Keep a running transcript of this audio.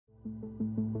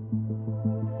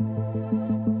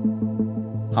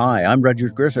Hi, I'm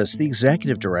Rudyard Griffiths, the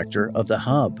Executive Director of The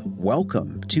Hub.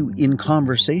 Welcome to In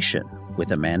Conversation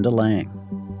with Amanda Lang.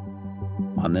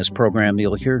 On this program,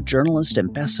 you'll hear journalist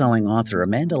and best-selling author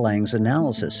Amanda Lang's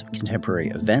analysis of contemporary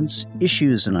events,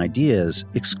 issues, and ideas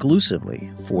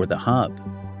exclusively for The Hub.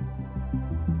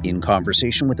 In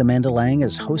Conversation with Amanda Lang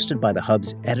is hosted by The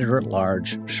Hub's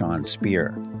editor-at-large, Sean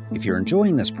Speer. If you're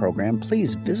enjoying this program,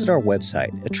 please visit our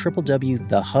website at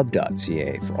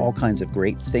www.thehub.ca for all kinds of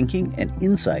great thinking and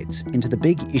insights into the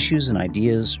big issues and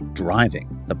ideas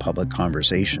driving the public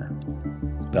conversation.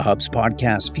 The Hub's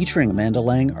podcasts featuring Amanda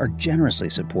Lang are generously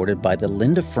supported by the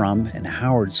Linda Frum and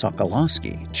Howard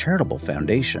Sokolowski Charitable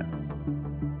Foundation.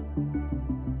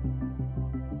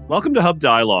 Welcome to Hub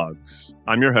Dialogues.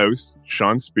 I'm your host,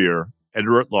 Sean Speer,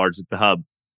 editor-at-large at The Hub.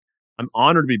 I'm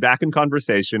honored to be back in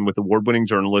conversation with award-winning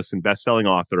journalist and best-selling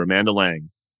author Amanda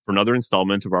Lang for another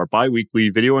installment of our bi-weekly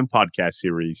video and podcast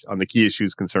series on the key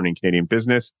issues concerning Canadian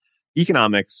business,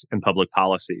 economics, and public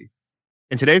policy.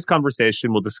 In today's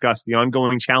conversation, we'll discuss the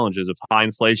ongoing challenges of high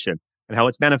inflation and how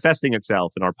it's manifesting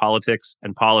itself in our politics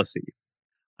and policy.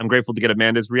 I'm grateful to get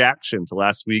Amanda's reaction to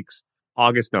last week's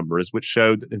August numbers, which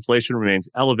showed that inflation remains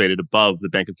elevated above the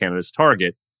Bank of Canada's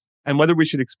target, and whether we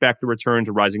should expect a return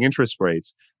to rising interest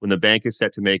rates when the bank is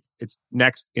set to make its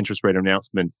next interest rate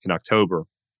announcement in October.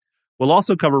 We'll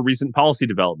also cover recent policy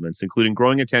developments, including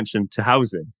growing attention to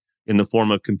housing in the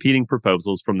form of competing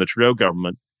proposals from the Trudeau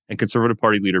government and Conservative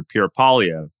Party leader Pierre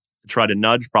Poilievre to try to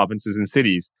nudge provinces and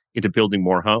cities into building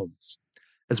more homes,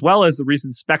 as well as the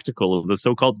recent spectacle of the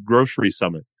so-called grocery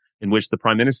summit, in which the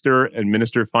Prime Minister and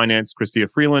Minister of Finance Chrystia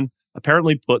Freeland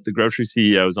apparently put the grocery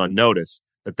CEOs on notice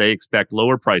that they expect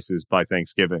lower prices by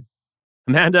Thanksgiving.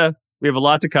 Amanda, we have a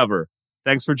lot to cover.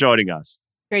 Thanks for joining us.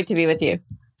 Great to be with you.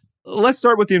 Let's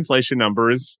start with the inflation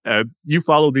numbers. You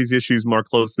follow these issues more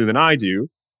closely than I do,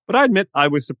 but I admit I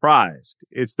was surprised.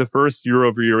 It's the first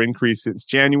year-over-year increase since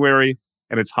January,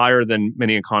 and it's higher than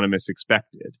many economists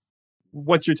expected.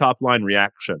 What's your top-line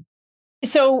reaction?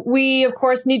 So we, of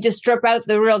course, need to strip out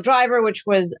the real driver, which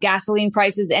was gasoline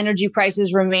prices. Energy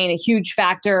prices remain a huge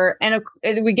factor. And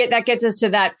that gets us to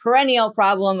that perennial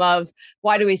problem of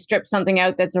why do we strip something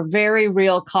out that's a very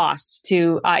real cost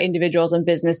to individuals and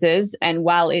businesses? And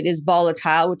while it is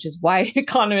volatile, which is why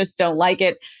economists don't like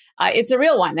it, it's a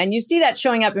real one. And you see that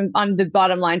showing up on the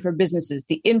bottom line for businesses,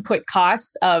 the input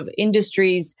costs of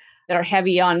industries that are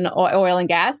heavy on oil and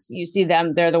gas. You see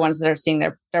them, they're the ones that are seeing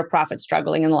their profits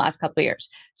struggling in the last couple of years.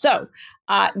 So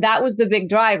that was the big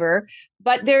driver.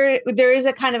 But there is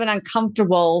a kind of an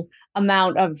uncomfortable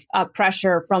amount of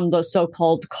pressure from those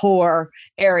so-called core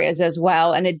areas as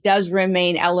well. And it does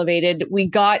remain elevated. We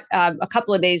got a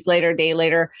couple of day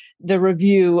later, the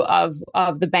review of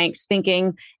the bank's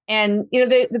thinking. And,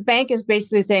 the bank is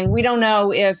basically saying, we don't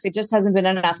know if it just hasn't been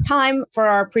enough time for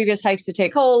our previous hikes to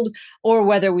take hold or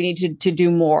whether we need to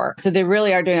do more. So they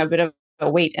really are doing a bit of a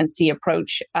wait and see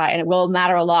approach. And it will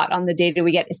matter a lot on the data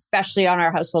we get, especially on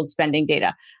our household spending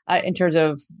data in terms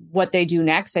of what they do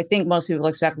next. I think most people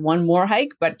expect one more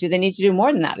hike, but do they need to do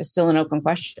more than that is still an open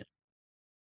question.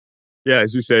 Yeah,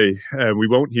 as you say, we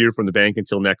won't hear from the bank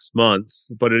until next month,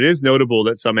 but it is notable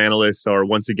that some analysts are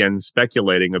once again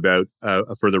speculating about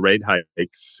further rate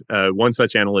hikes. One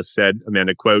such analyst said,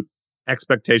 Amanda, quote,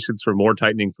 expectations for more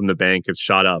tightening from the bank have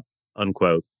shot up,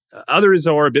 unquote. Others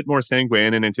are a bit more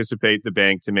sanguine and anticipate the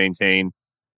bank to maintain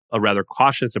a rather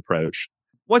cautious approach.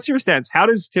 What's your sense? How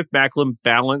does Tiff Macklem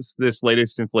balance this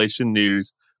latest inflation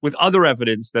news with other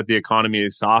evidence that the economy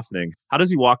is softening? How does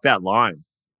he walk that line?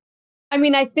 I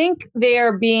mean, I think they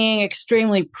are being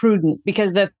extremely prudent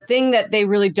because the thing that they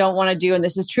really don't want to do, and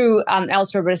this is true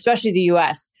elsewhere, but especially the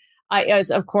U.S., is,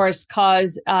 of course,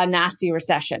 cause a nasty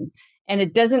recession. And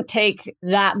it doesn't take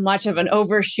that much of an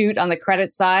overshoot on the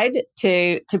credit side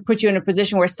to put you in a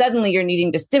position where suddenly you're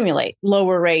needing to stimulate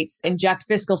lower rates, inject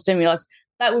fiscal stimulus.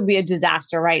 That would be a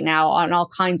disaster right now on all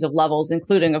kinds of levels,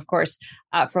 including, of course,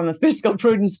 from a fiscal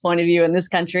prudence point of view in this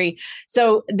country.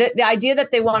 So the idea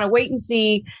that they want to wait and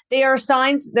see, there are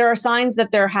signs that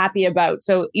they're happy about.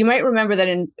 So you might remember that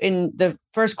in the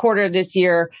first quarter of this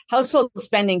year, household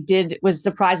spending was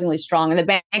surprisingly strong. And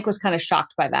the bank was kind of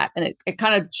shocked by that. And it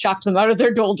kind of shocked them out of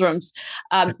their doldrums.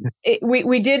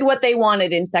 We did what they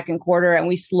wanted in second quarter and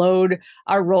we slowed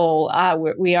our roll.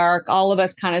 We are all of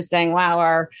us kind of saying, wow,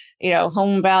 our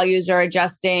home values are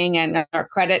adjusting and our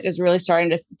credit is really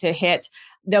starting to hit.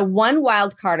 The one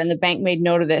wild card, and the bank made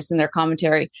note of this in their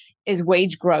commentary, is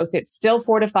wage growth. It's still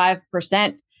 4 to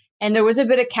 5%. And there was a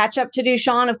bit of catch up to do,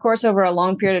 Sean. Of course, over a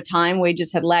long period of time,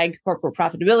 wages had lagged corporate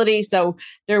profitability. So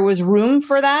there was room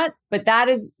for that. But that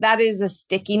is a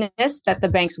stickiness that the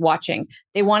bank's watching.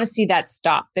 They want to see that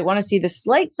stop. They want to see the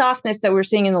slight softness that we're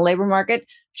seeing in the labor market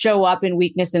show up in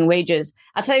weakness in wages.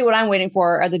 I'll tell you what I'm waiting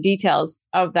for are the details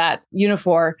of that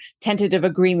Unifor tentative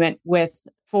agreement with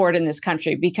Ford in this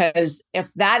country, because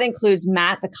if that includes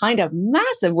the kind of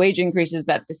massive wage increases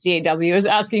that the CAW is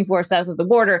asking for south of the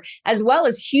border, as well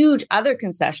as huge other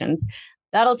concessions,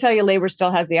 that'll tell you labor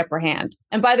still has the upper hand.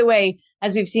 And by the way,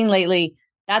 as we've seen lately,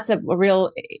 that's a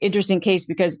real interesting case,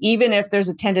 because even if there's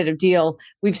a tentative deal,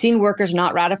 we've seen workers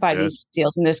not ratify these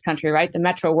deals in this country, right? The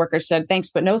Metro workers said thanks,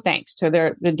 but no thanks to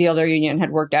the deal their union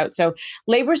had worked out. So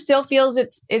labor still feels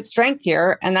its strength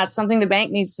here. And that's something the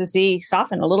bank needs to see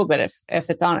soften a little bit if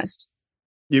it's honest.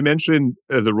 You mentioned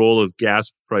the role of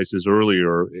gas prices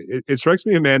earlier. It strikes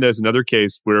me, Amanda, as another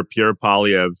case where Pierre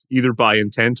Poilievre, either by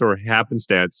intent or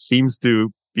happenstance, seems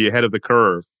to be ahead of the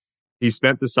curve. He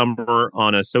spent the summer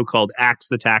on a so-called Axe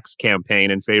the Tax campaign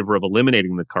in favor of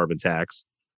eliminating the carbon tax.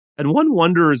 And one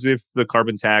wonders if the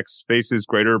carbon tax faces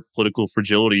greater political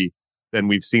fragility than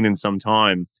we've seen in some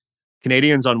time.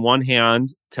 Canadians, on one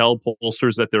hand, tell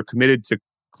pollsters that they're committed to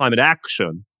climate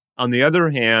action. On the other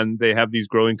hand, they have these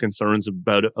growing concerns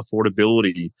about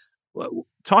affordability.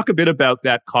 Talk a bit about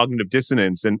that cognitive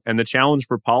dissonance and the challenge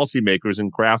for policymakers in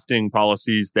crafting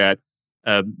policies that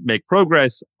make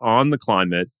progress on the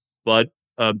climate, but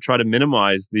try to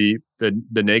minimize the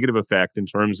negative effect in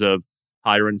terms of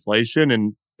higher inflation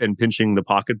and pinching the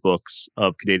pocketbooks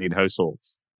of Canadian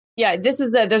households. Yeah,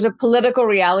 there's a political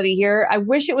reality here. I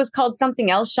wish it was called something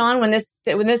else, Sean. When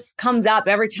this comes up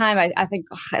every time, I think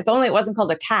if only it wasn't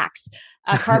called a tax,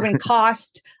 a carbon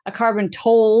cost, a carbon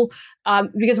toll,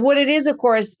 because what it is, of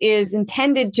course, is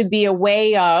intended to be a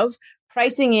way of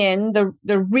pricing in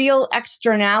the real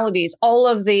externalities, all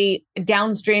of the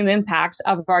downstream impacts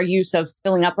of our use of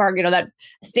filling up our, that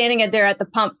standing there at the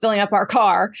pump, filling up our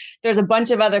car. There's a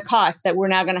bunch of other costs that we're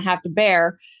now going to have to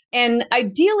bear. And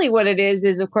ideally what it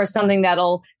is, of course, something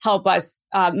that'll help us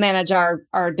manage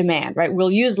our demand, right?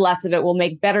 We'll use less of it. We'll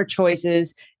make better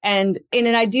choices. And in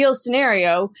an ideal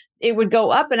scenario, it would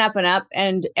go up and up and up.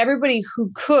 And everybody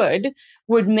who could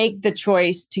would make the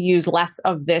choice to use less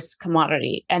of this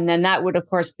commodity. And then that would, of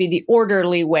course, be the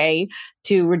orderly way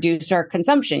to reduce our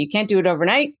consumption. You can't do it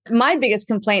overnight. My biggest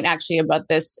complaint actually about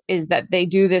this is that they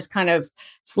do this kind of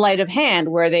sleight of hand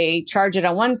where they charge it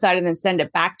on one side and then send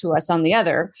it back to us on the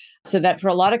other. So that for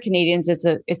a lot of Canadians,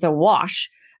 it's a wash.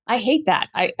 I hate that.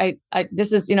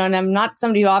 This is, and I'm not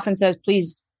somebody who often says,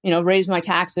 please, raise my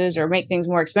taxes or make things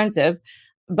more expensive.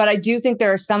 But I do think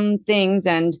there are some things,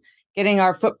 and getting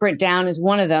our footprint down is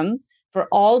one of them, for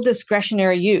all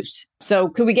discretionary use. So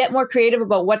could we get more creative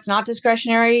about what's not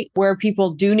discretionary, where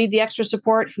people do need the extra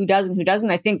support, who does and who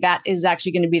doesn't? I think that is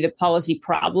actually going to be the policy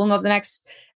problem of the next,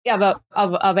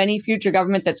 of any future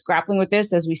government that's grappling with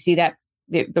this, as we see that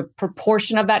the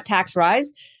proportion of that tax rise.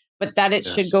 But that it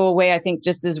should go away, I think,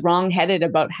 just is wrong-headed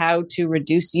about how to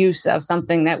reduce use of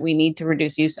something that we need to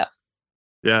reduce use of.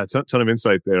 Yeah, it's a ton of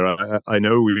insight there. I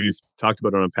know we've talked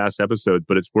about it on a past episode,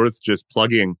 but it's worth just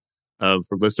plugging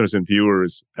for listeners and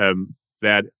viewers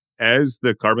that as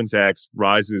the carbon tax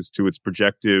rises to its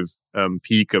projective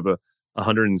peak of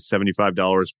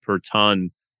 $175 per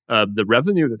ton, the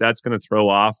revenue that's going to throw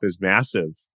off is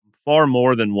massive, far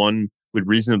more than one would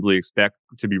reasonably expect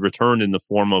to be returned in the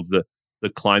form of the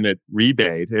climate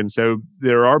rebate. And so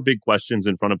there are big questions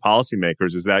in front of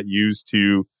policymakers. Is that used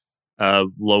to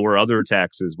lower other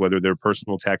taxes, whether they're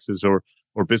personal taxes or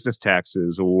business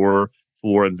taxes, or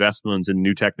for investments in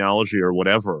new technology or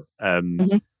whatever?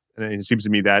 And it seems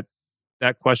to me that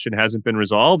question hasn't been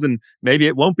resolved, and maybe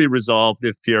it won't be resolved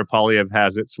if Pierre Poilievre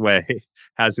has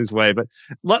his way.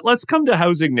 But let's come to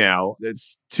housing now.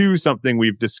 It's something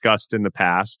we've discussed in the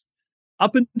past.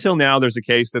 Up until now, there's a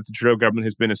case that the Trudeau government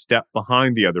has been a step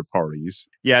behind the other parties.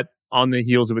 Yet, on the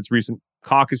heels of its recent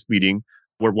caucus meeting,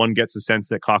 where one gets a sense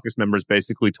that caucus members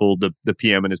basically told the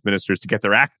PM and his ministers to get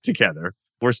their act together,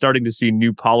 we're starting to see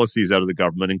new policies out of the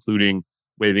government, including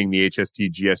waiving the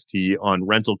HST GST on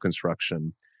rental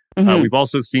construction. We've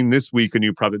also seen this week a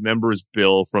new private member's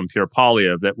bill from Pierre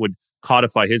Poilievre that would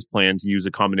codify his plan to use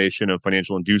a combination of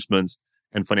financial inducements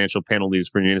and financial penalties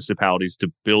for municipalities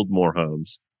to build more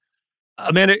homes.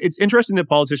 Amanda, it's interesting that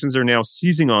politicians are now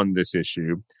seizing on this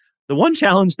issue. The one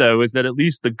challenge, though, is that at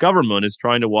least the government is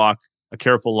trying to walk a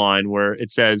careful line where it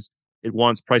says it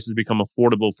wants prices to become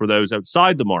affordable for those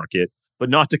outside the market, but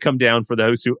not to come down for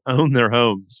those who own their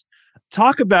homes.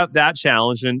 Talk about that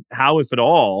challenge and how, if at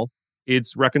all,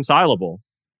 it's reconcilable.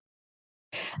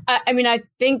 I mean, I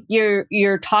think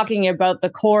you're talking about the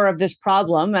core of this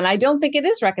problem, and I don't think it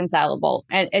is reconcilable.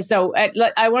 And so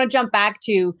I want to jump back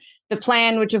to the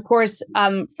plan, which, of course,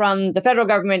 from the federal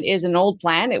government is an old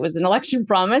plan. It was an election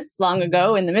promise long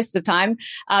ago in the midst of time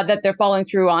that they're following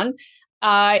through on.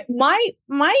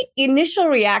 My initial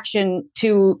reaction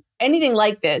to anything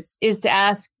like this is to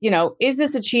ask, is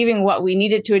this achieving what we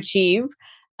needed to achieve?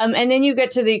 And then you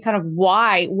get to the kind of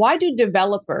why. Why do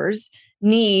developers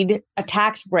need a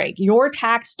tax break, your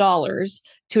tax dollars,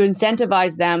 to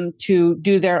incentivize them to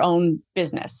do their own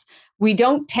business? We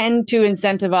don't tend to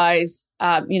incentivize,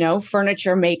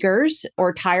 furniture makers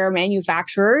or tire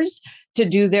manufacturers to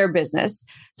do their business.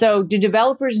 So do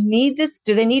developers need this?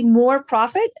 Do they need more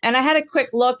profit? And I had a quick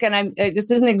look, and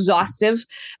this isn't exhaustive,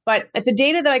 but at the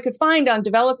data that I could find on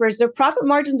developers, their profit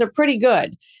margins are pretty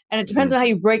good. And it depends on how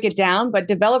you break it down, but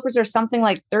developers are something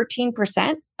like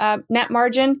 13% net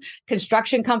margin.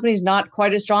 Construction companies not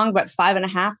quite as strong, but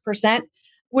 5.5%,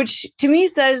 which to me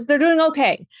says they're doing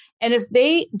okay. And if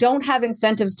they don't have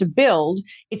incentives to build,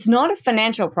 it's not a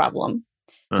financial problem.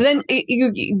 So then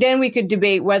we could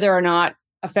debate whether or not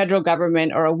a federal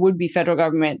government or a would-be federal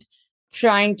government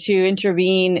trying to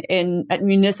intervene at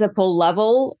municipal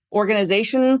level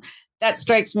organization, that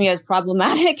strikes me as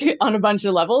problematic on a bunch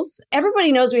of levels.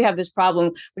 Everybody knows we have this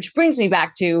problem, which brings me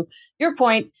back to your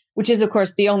point, which is, of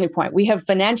course, the only point. We have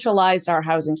financialized our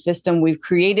housing system. We've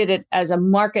created it as a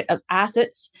market of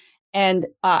assets. And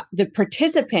the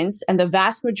participants, and the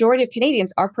vast majority of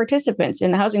Canadians are participants in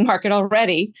the housing market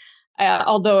already.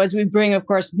 Although as we bring, of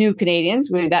course, new Canadians,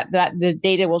 that the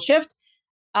data will shift.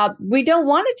 We don't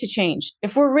want it to change.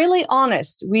 If we're really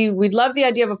honest, we'd love the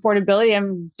idea of affordability,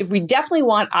 and we definitely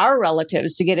want our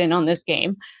relatives to get in on this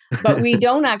game, but we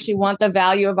don't actually want the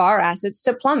value of our assets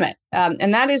to plummet.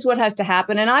 And that is what has to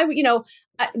happen. And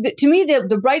to me,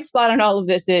 the bright spot on all of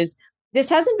this is this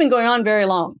hasn't been going on very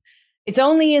long. It's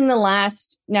only in the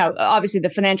now, obviously the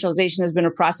financialization has been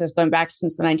a process going back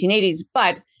since the 1980s,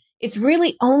 but it's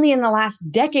really only in the last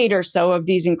decade or so of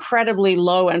these incredibly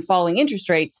low and falling interest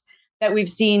rates that we've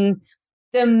seen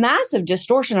the massive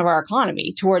distortion of our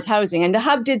economy towards housing. And the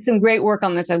Hub did some great work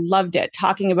on this. I loved it,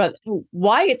 talking about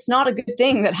why it's not a good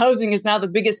thing that housing is now the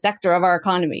biggest sector of our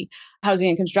economy, housing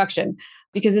and construction,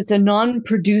 because it's a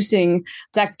non-producing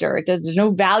sector. There's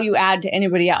no value add to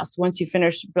anybody else once you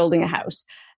finish building a house.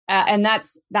 And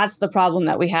that's the problem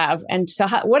that we have. And so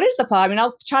what is the problem? I mean,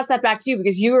 I'll toss that back to you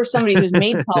because you are somebody who's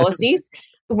made policies.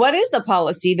 What is the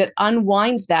policy that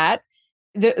unwinds that?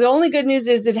 The only good news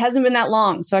is it hasn't been that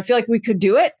long. So I feel like we could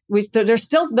do it. There's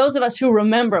still those of us who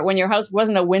remember when your house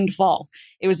wasn't a windfall.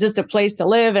 It was just a place to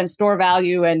live and store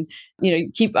value and,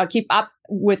 keep up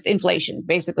with inflation,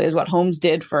 basically, is what homes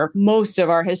did for most of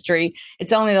our history.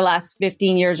 It's only the last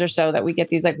 15 years or so that we get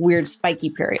these weird spiky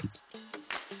periods.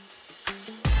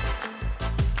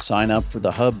 Sign up for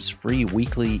the Hub's free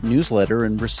weekly newsletter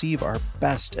and receive our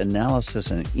best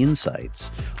analysis and insights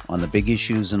on the big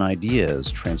issues and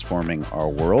ideas transforming our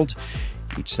world.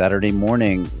 Each Saturday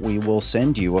morning, we will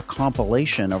send you a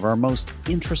compilation of our most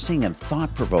interesting and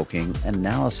thought-provoking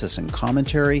analysis and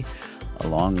commentary,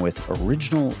 along with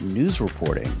original news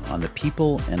reporting on the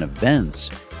people and events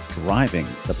driving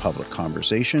the public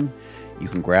conversation. You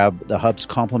can grab the Hub's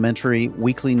complimentary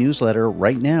weekly newsletter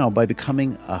right now by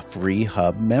becoming a free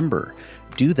Hub member.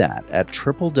 Do that at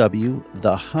www.thehub.ca.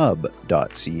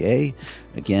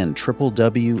 Again,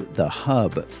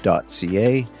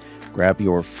 www.thehub.ca. Grab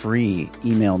your free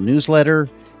email newsletter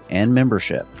and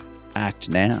membership. Act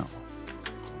now.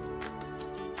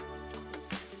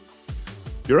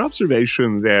 Your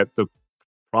observation that the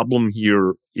problem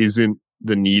here isn't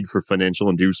the need for financial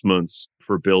inducements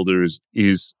for builders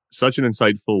is such an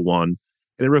insightful one.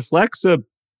 And it reflects a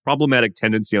problematic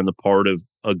tendency on the part of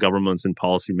governments and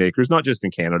policymakers, not just in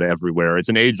Canada, everywhere. It's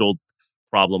an age-old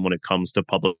problem when it comes to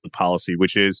public policy,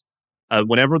 which is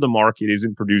whenever the market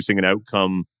isn't producing an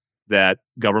outcome that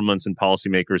governments and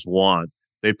policymakers want,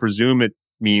 they presume it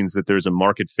means that there's a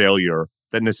market failure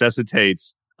that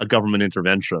necessitates a government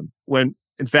intervention. When,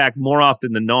 in fact, more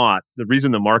often than not, the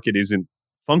reason the market isn't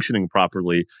functioning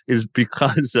properly is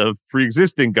because of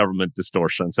pre-existing government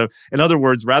distortion. So in other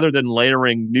words, rather than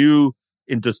layering new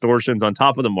distortions on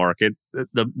top of the market,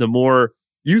 the more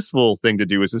useful thing to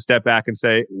do is to step back and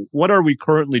say, what are we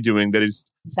currently doing that is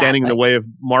standing in the way of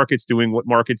markets doing what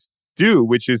markets do,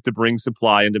 which is to bring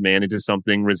supply and demand into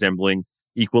something resembling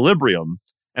equilibrium.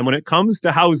 And when it comes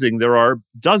to housing, there are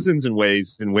dozens of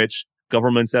ways in which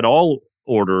governments at all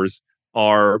orders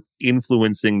are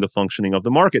influencing the functioning of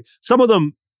the market. Some of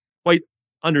them quite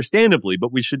understandably,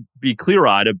 but we should be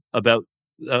clear-eyed about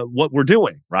what we're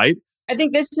doing, right? I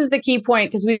think this is the key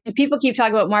point because people keep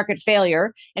talking about market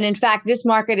failure. And in fact, this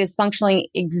market is functioning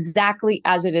exactly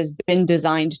as it has been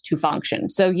designed to function.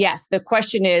 So yes, the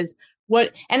question is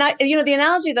the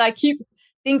analogy that I keep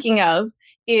thinking of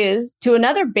is to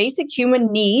another basic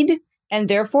human need and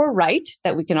therefore right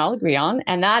that we can all agree on.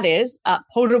 And that is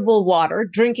potable water.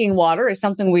 Drinking water is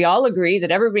something we all agree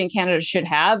that everybody in Canada should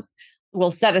have. We'll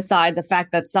set aside the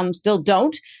fact that some still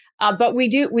don't. But we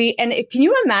do, can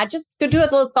you imagine, just go do a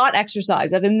little thought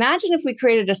exercise of imagine if we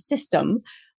created a system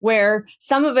where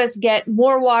some of us get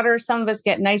more water, some of us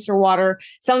get nicer water,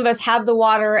 some of us have the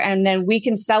water and then we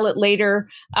can sell it later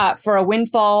for a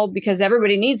windfall because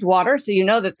everybody needs water. So you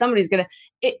know that somebody's going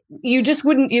to, you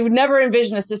would never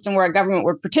envision a system where a government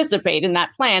would participate in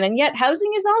that plan. And yet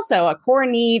housing is also a core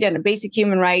need and a basic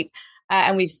human right.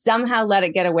 And we've somehow let it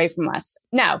get away from us.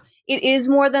 Now, it is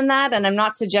more than that. And I'm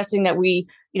not suggesting that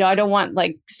I don't want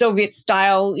like Soviet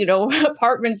style,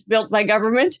 apartments built by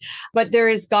government, but there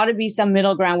has got to be some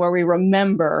middle ground where we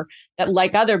remember that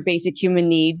like other basic human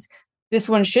needs, this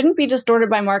one shouldn't be distorted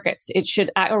by markets.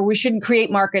 We shouldn't create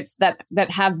markets that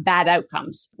have bad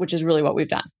outcomes, which is really what we've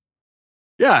done.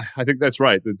 Yeah, I think that's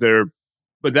right.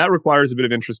 But that requires a bit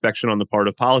of introspection on the part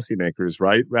of policymakers,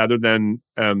 right? Rather than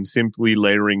simply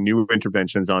layering new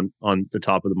interventions on the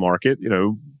top of the market,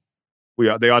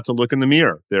 they ought to look in the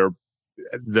mirror.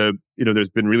 There's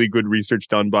been really good research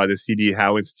done by the C.D.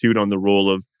 Howe Institute on the role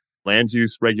of land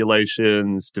use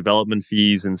regulations, development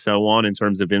fees, and so on in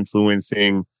terms of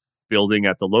influencing building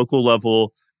at the local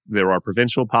level. There are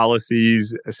provincial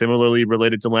policies similarly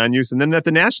related to land use. And then at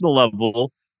the national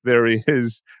level, there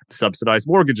is subsidized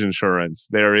mortgage insurance.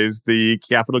 There is the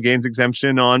capital gains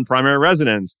exemption on primary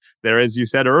residence. There, as you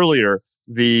said earlier,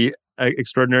 the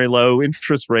extraordinary low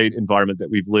interest rate environment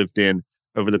that we've lived in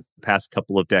over the past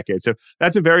couple of decades. So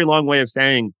that's a very long way of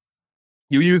saying,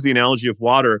 you use the analogy of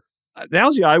water. The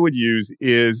analogy I would use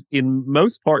is in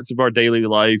most parts of our daily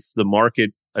life, the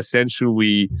market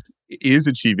essentially is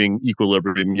achieving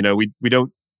equilibrium.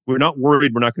 We're not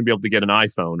worried we're not going to be able to get an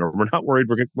iPhone, or we're not worried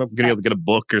we're going to be able to get a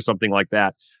book or something like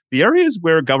that. The areas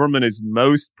where government is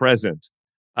most present,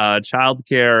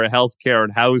 childcare, healthcare,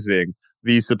 and housing,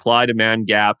 the supply-demand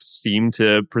gaps seem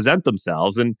to present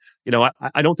themselves. And,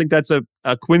 I don't think that's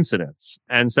a coincidence.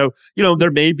 And so,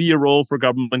 there may be a role for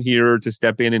government here to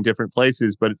step in different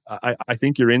places, but I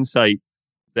think your insight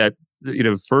that,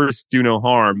 first do no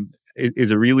harm is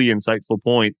a really insightful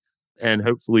point. And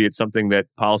hopefully it's something that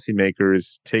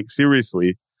policymakers take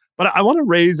seriously. But I want to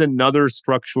raise another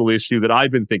structural issue that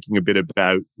I've been thinking a bit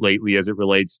about lately as it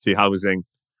relates to housing.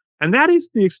 And that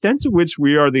is the extent to which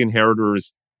we are the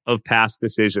inheritors of past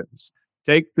decisions.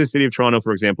 Take the city of Toronto,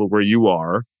 for example, where you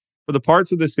are. For the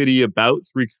parts of the city about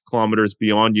 3 kilometers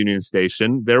beyond Union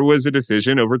Station, there was a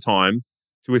decision over time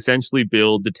to essentially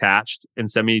build detached and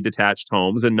semi-detached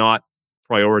homes and not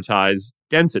prioritize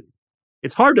density.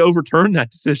 It's hard to overturn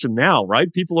that decision now,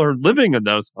 right? People are living in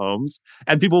those homes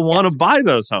and people want to buy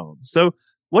those homes. So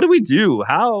what do we do?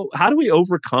 How do we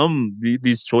overcome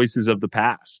these choices of the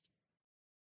past?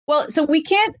 Well, so we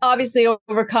can't obviously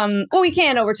overcome, we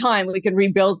can over time. We could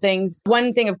rebuild things.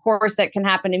 One thing, of course, that can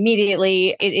happen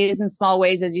immediately, it is in small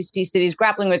ways, as you see cities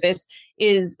grappling with this,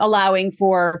 is allowing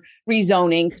for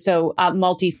rezoning. So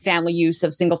multi-family use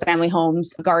of single family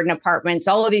homes, garden apartments,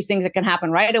 all of these things that can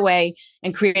happen right away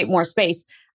and create more space.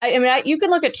 You can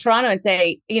look at Toronto and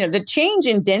say, the change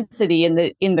in density in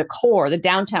the core, the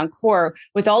downtown core,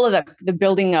 with all of the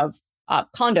building of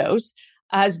condos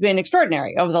has been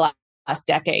extraordinary over the last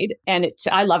decade. And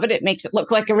I love it. It makes it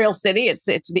look like a real city. It's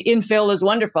the infill is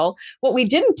wonderful. What we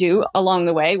didn't do along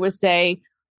the way was say,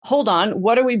 hold on,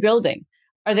 what are we building?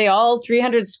 Are they all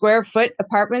 300 square foot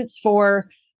apartments for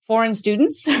foreign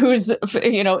students whose,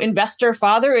 investor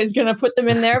father is going to put them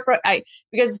in there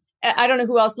because I don't know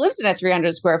who else lives in a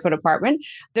 300 square foot apartment.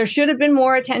 There should have been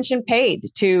more attention paid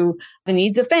to the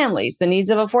needs of families, the needs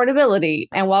of affordability.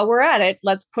 And while we're at it,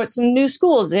 let's put some new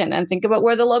schools in and think about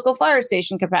where the local fire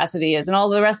station capacity is and all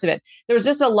the rest of it. There was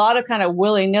just a lot of kind of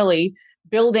willy-nilly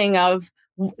building of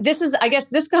this.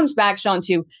 This comes back, Sean,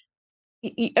 to,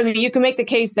 you can make the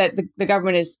case that the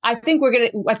government is, I think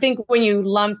when you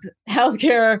lump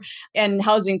healthcare and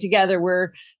housing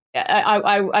together,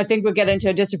 I think we'll get into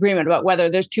a disagreement about whether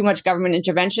there's too much government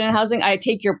intervention in housing. I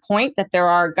take your point that there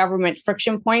are government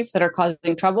friction points that are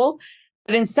causing trouble,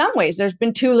 but in some ways there's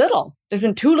been too little. There's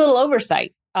been too little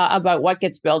oversight about what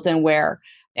gets built and where.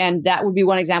 And that would be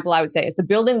one example I would say is the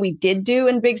building we did do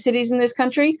in big cities in this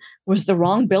country was the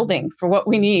wrong building for what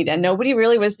we need. And nobody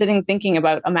really was sitting thinking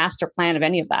about a master plan of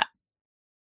any of that.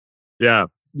 Yeah.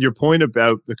 Your point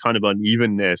about the kind of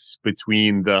unevenness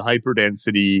between the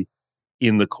hyperdensity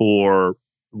in the core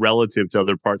relative to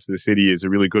other parts of the city is a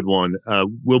really good one.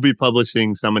 We'll be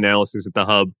publishing some analysis at the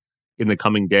Hub in the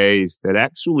coming days that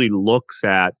actually looks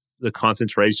at the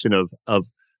concentration of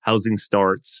housing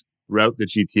starts throughout the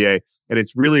GTA. And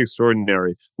it's really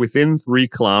extraordinary. Within 3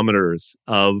 kilometers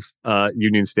of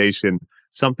Union Station,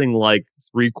 something like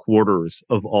 3/4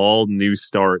 of all new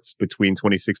starts between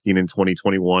 2016 and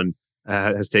 2021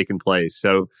 has taken place.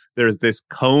 So there's this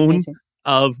cone Amazing.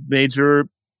 of major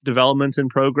development and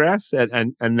progress,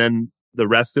 and then the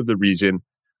rest of the region,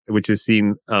 which has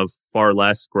seen far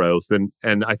less growth.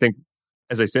 And I think,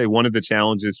 as I say, one of the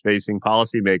challenges facing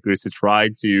policymakers to try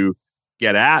to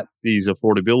get at these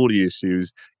affordability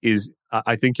issues is,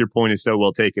 I think your point is so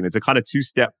well taken. It's a kind of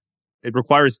two-step. It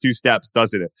requires 2 steps,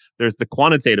 doesn't it? There's the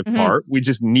quantitative part. We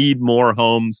just need more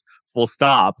homes, full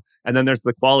stop. And then there's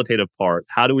the qualitative part.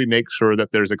 How do we make sure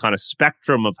that there's a kind of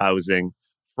spectrum of housing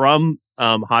from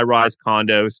high-rise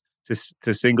condos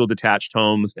to single detached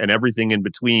homes and everything in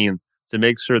between, to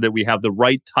make sure that we have the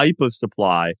right type of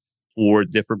supply for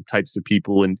different types of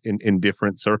people in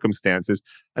different circumstances.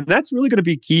 And that's really going to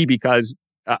be key, because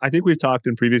I think we've talked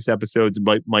in previous episodes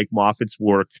about Mike Moffat's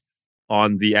work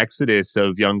on the exodus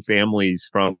of young families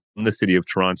from the city of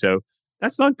Toronto.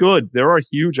 That's not good. There are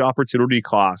huge opportunity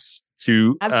costs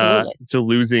to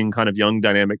losing kind of young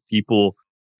dynamic people.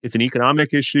 It's an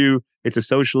economic issue. It's a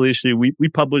social issue. We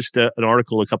published an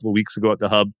article a couple of weeks ago at the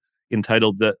Hub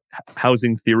entitled "The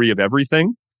Housing Theory of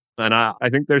Everything." And I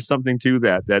think there's something to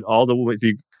that if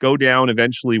you go down,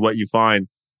 eventually what you find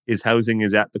is housing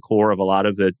is at the core of a lot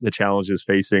of the challenges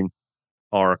facing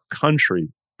our country.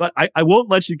 But I won't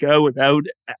let you go without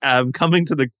coming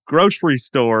to the grocery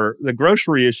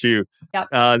issue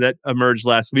that emerged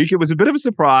last week. It was a bit of a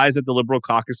surprise at the Liberal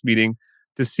caucus meeting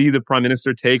to see the Prime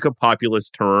Minister take a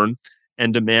populist turn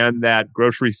and demand that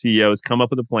grocery CEOs come up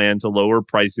with a plan to lower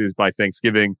prices by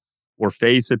Thanksgiving or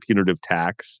face a punitive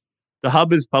tax. The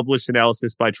Hub has published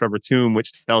analysis by Trevor Tombe,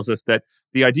 which tells us that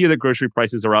the idea that grocery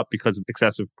prices are up because of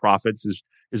excessive profits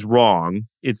is wrong.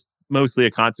 It's mostly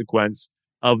a consequence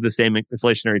of the same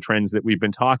inflationary trends that we've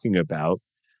been talking about.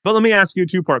 But let me ask you a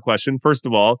 2-part question. First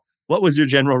of all, what was your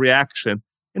general reaction?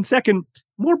 And second,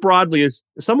 more broadly, as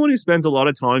someone who spends a lot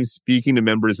of time speaking to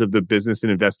members of the business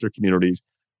and investor communities,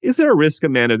 is there a risk,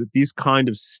 Amanda, that these kind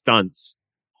of stunts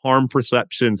harm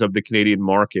perceptions of the Canadian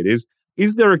market?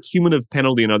 Is there a cumulative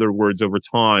penalty, in other words, over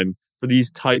time for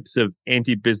these types of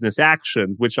anti-business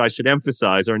actions, which I should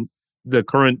emphasize the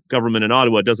current government in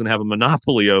Ottawa doesn't have a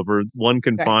monopoly over? One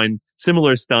can find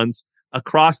similar stunts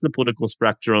across the political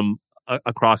spectrum,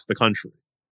 across the country.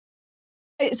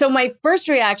 So my first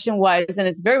reaction was, and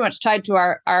it's very much tied to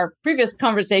our previous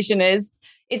conversation, is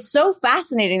it's so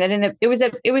fascinating that it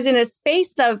was in a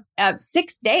space of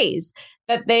 6 days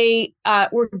that they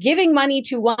were giving money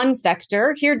to one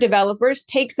sector. Here, developers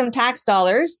take some tax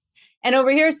dollars, and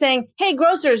over here saying, hey,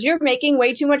 grocers, you're making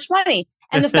way too much money.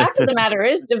 And the fact of the matter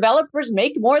is, developers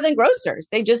make more than grocers.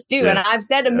 They just do. Yes. And I've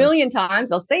said a million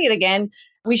times, I'll say it again,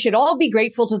 we should all be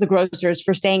grateful to the grocers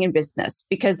for staying in business,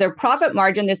 because their profit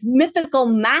margin, this mythical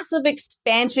massive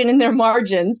expansion in their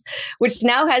margins, which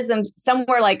now has them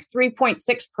somewhere like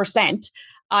 3.6%,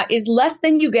 is less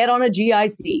than you get on a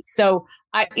GIC. So,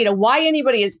 why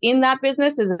anybody is in that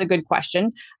business is a good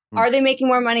question. Are they making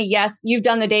more money? Yes. You've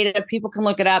done the data. People can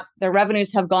look it up. Their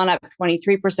revenues have gone up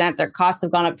 23%. Their costs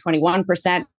have gone up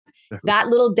 21%. That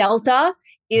little delta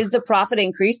is the profit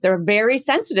increase. They're very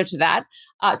sensitive to that.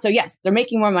 So yes, they're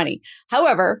making more money.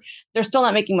 However, they're still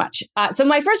not making much. So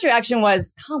my first reaction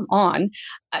was, come on.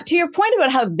 To your point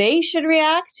about how they should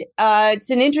react, it's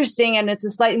an interesting and it's a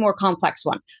slightly more complex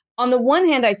one. On the one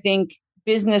hand, I think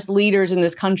business leaders in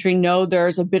this country know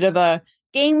there's a bit of a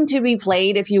game to be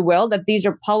played, if you will, that these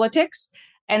are politics,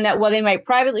 and that while they might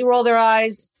privately roll their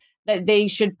eyes, that they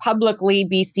should publicly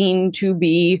be seen to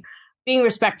be being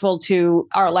respectful to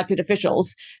our elected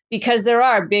officials, because there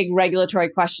are big regulatory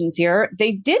questions here.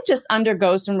 They did just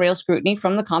undergo some real scrutiny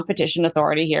from the Competition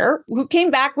Authority here, who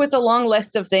came back with a long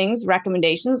list of things,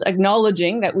 recommendations,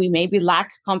 acknowledging that we maybe lack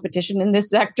competition in this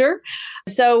sector.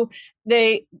 So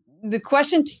the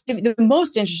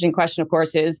most interesting question, of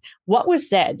course, is what was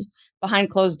said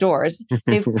behind closed doors.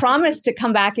 They've promised to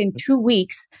come back in 2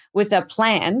 weeks with a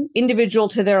plan individual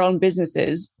to their own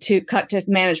businesses to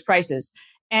manage prices.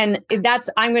 And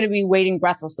I'm going to be waiting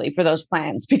breathlessly for those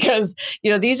plans, because,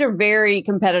 these are very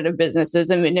competitive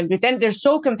businesses. And they're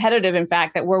so competitive, in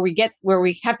fact, that where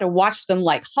we have to watch them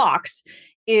like hawks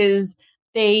is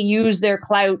they use their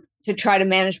clout to try to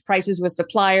manage prices with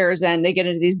suppliers, and they get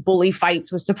into these bully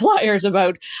fights with suppliers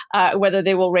about whether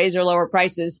they will raise or lower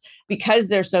prices because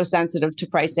they're so sensitive to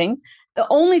pricing. The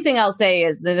only thing I'll say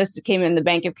is that this came in the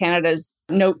Bank of Canada's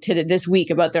note to this week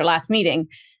about their last meeting.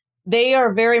 They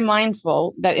are very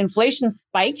mindful that inflation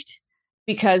spiked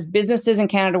because businesses in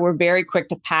Canada were very quick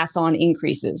to pass on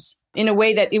increases in a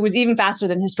way that it was even faster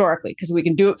than historically, because we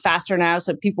can do it faster now.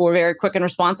 So people were very quick and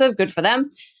responsive. Good for them.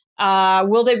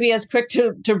 Will they be as quick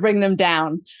to bring them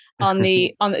down?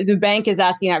 The bank is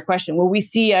asking that question. Will we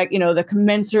see the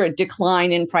commensurate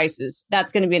decline in prices?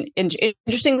 That's going to be an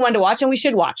interesting one to watch, and we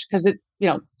should watch because it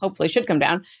hopefully should come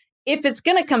down. If it's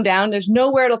going to come down, there's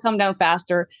nowhere it'll come down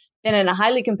faster than in a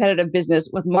highly competitive business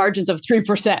with margins of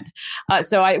 3%.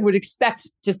 So I would expect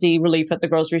to see relief at the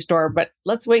grocery store, but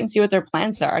let's wait and see what their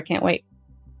plans are. I can't wait.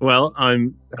 Well,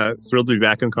 I'm thrilled to be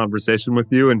back in conversation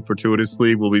with you, and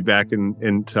fortuitously, we'll be back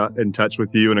in touch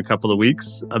with you in a couple of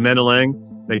weeks. Amanda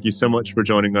Lang, thank you so much for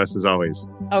joining us as always.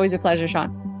 Always a pleasure,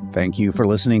 Sean. Thank you for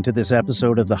listening to this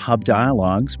episode of the Hub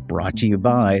Dialogues, brought to you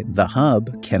by The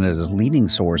Hub, Canada's leading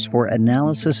source for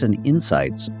analysis and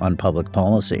insights on public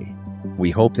policy.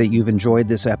 We hope that you've enjoyed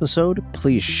this episode.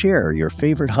 Please share your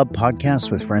favorite Hub podcasts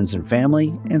with friends and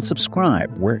family and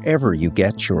subscribe wherever you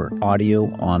get your audio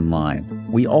online.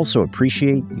 We also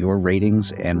appreciate your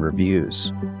ratings and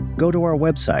reviews. Go to our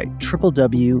website,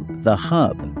 www.thehub.ca.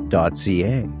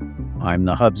 I'm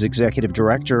the Hub's Executive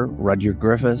Director, Rudyard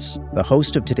Griffiths. The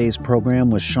host of today's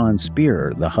program was Sean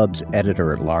Speer, the Hub's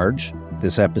Editor-at-Large.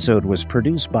 This episode was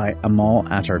produced by Amal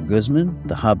Attar-Guzman.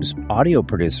 The Hub's audio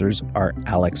producers are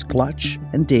Alex Glutch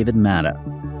and David Matta.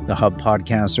 The Hub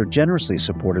podcasts are generously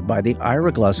supported by the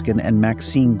Ira Gluskin and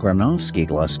Maxine Granovsky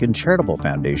Gluskin Charitable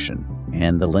Foundation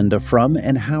and the Linda Frum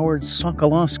and Howard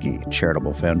Sokolowski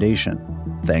Charitable Foundation.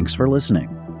 Thanks for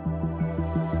listening.